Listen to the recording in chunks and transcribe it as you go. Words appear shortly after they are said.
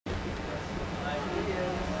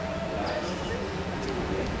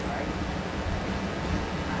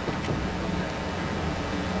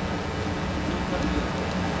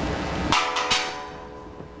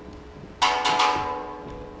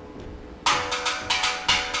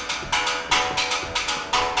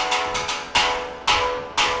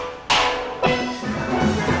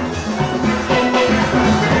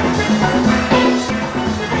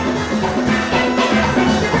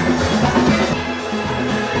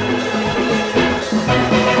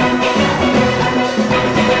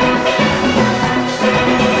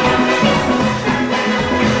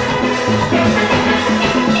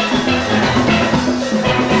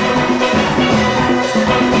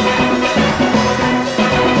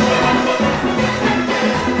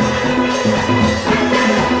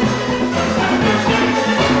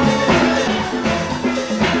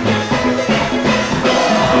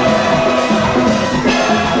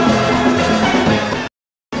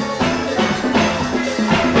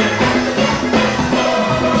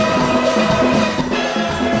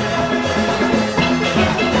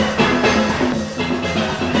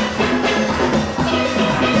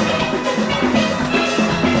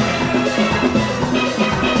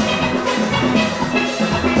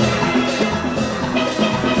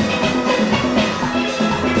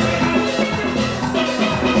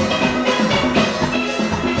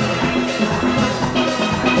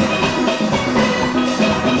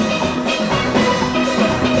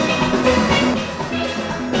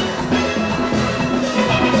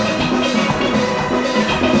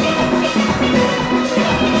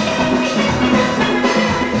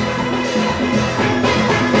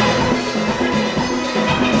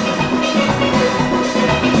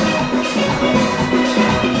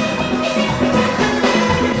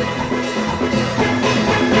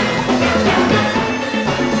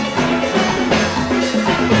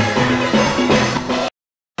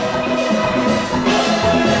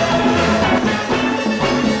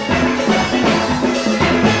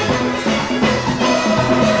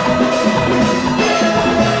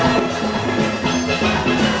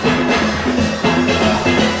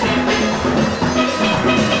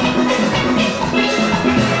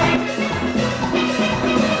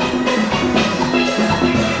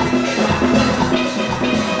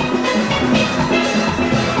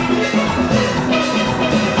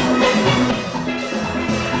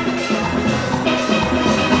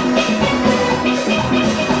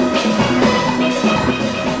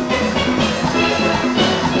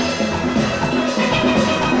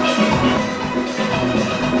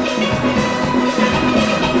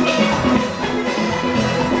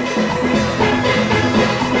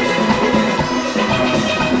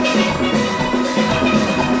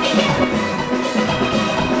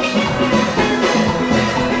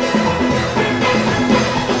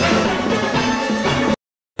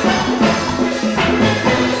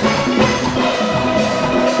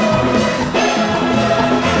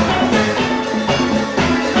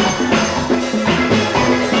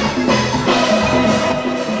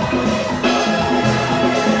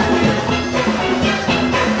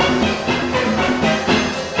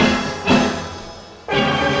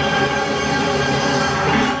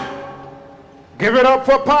it up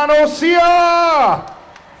for Ossia!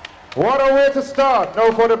 What a way to start.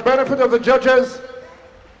 Now, for the benefit of the judges,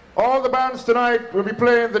 all the bands tonight will be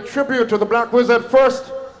playing the tribute to the Black Wizard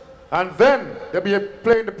first, and then they'll be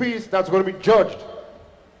playing the piece that's going to be judged.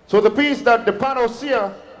 So the piece that the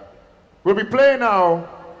Ossia will be playing now,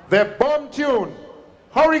 their bomb tune,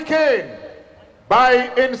 Hurricane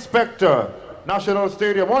by Inspector, National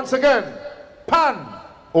Stadium. Once again,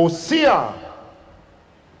 Ossia.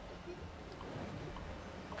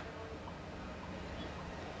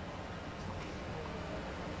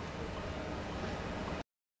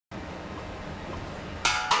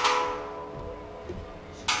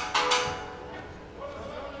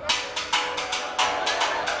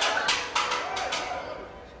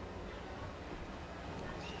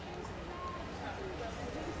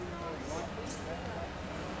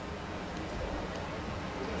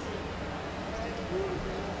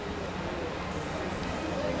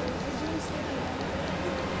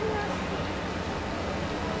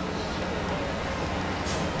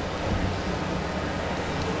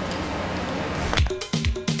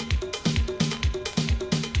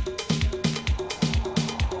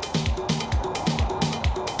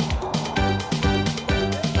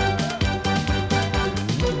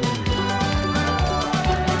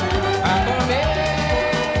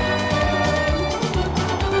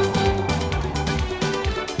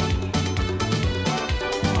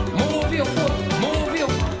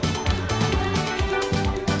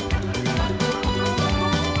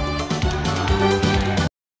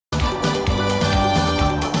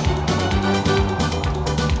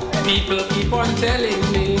 People keep on telling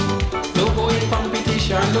me, don't go in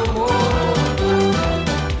competition no more,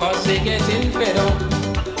 cause they getting fed up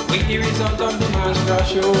with the result of the master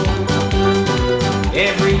show.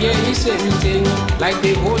 Every year is same thing, like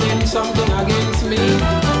they holding something against me.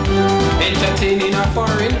 Entertaining a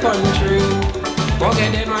foreign country,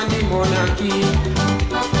 forget them and the monarchy.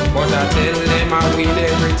 But I tell them I win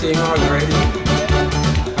everything already.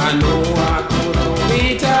 I know I could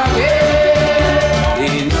beat again. The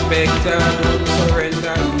inspector don't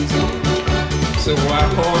surrender easy, so I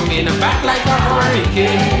come in back like a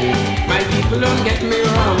hurricane. My people don't get me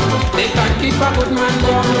wrong, they can't keep a good man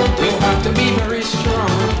down. You have to be very strong,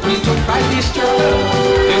 need to fight this struggle.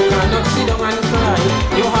 You cannot sit down and cry,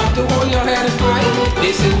 you have to hold your head high.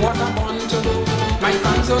 This is what I'm born to do, my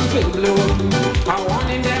fans don't feel blue. I'm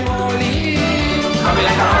warning them all in, I'll be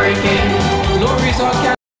like a hurricane, no result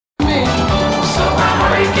can me, so I'm a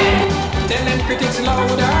hurricane. Tell them critics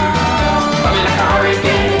louder, coming like a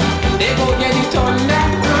hurricane. They go get it thunder,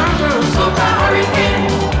 so